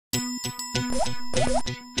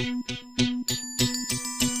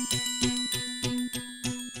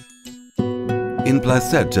In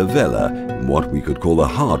Placetta Vella, in what we could call the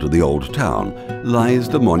heart of the old town, lies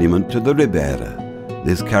the monument to the Riberer.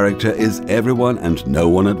 This character is everyone and no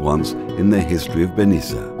one at once in the history of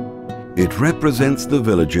Benissa. It represents the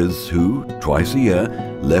villagers who, twice a year,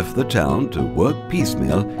 left the town to work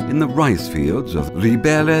piecemeal in the rice fields of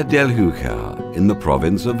Ribera del Júcar in the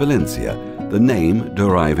province of Valencia, the name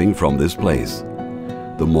deriving from this place.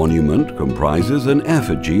 The monument comprises an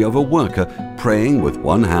effigy of a worker praying with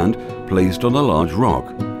one hand placed on a large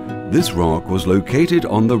rock. This rock was located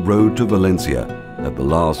on the road to Valencia, at the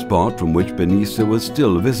last spot from which Benissa was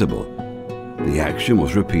still visible. The action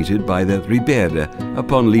was repeated by the Riberer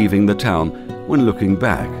upon leaving the town when looking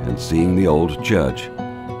back and seeing the old church.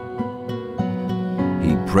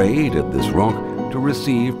 He prayed at this rock to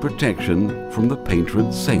receive protection from the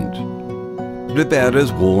patron saint.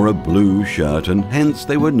 Riberers wore a blue shirt and hence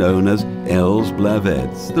they were known as Els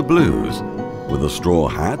Blavets, the Blues. With a straw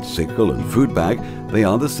hat, sickle and food bag, they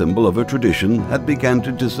are the symbol of a tradition that began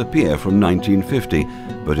to disappear from 1950,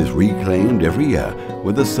 but is reclaimed every year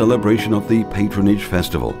with the celebration of the Patronage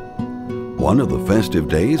Festival. One of the festive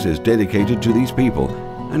days is dedicated to these people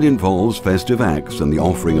and involves festive acts and the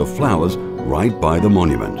offering of flowers right by the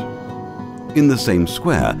monument. In the same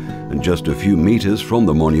square, and just a few meters from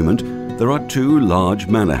the monument, there are two large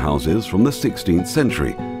manor houses from the 16th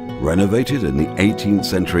century, renovated in the 18th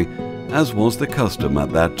century, as was the custom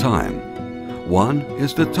at that time. One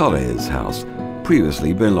is the Torres house,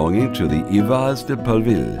 previously belonging to the Ivars de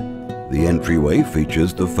Palville. The entryway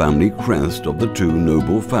features the family crest of the two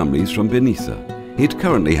noble families from Benissa. It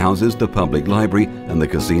currently houses the public library and the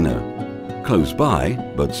casino. Close by,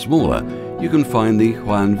 but smaller, you can find the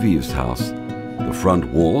Juan Vives house. The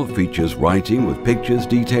front wall features writing with pictures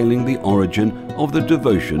detailing the origin of the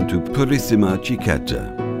devotion to Purissima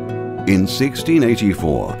Chiqueta. In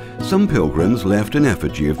 1684, some pilgrims left an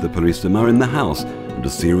effigy of the Purissima in the house, and a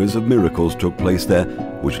series of miracles took place there,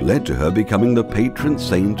 which led to her becoming the patron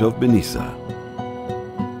saint of Benissa.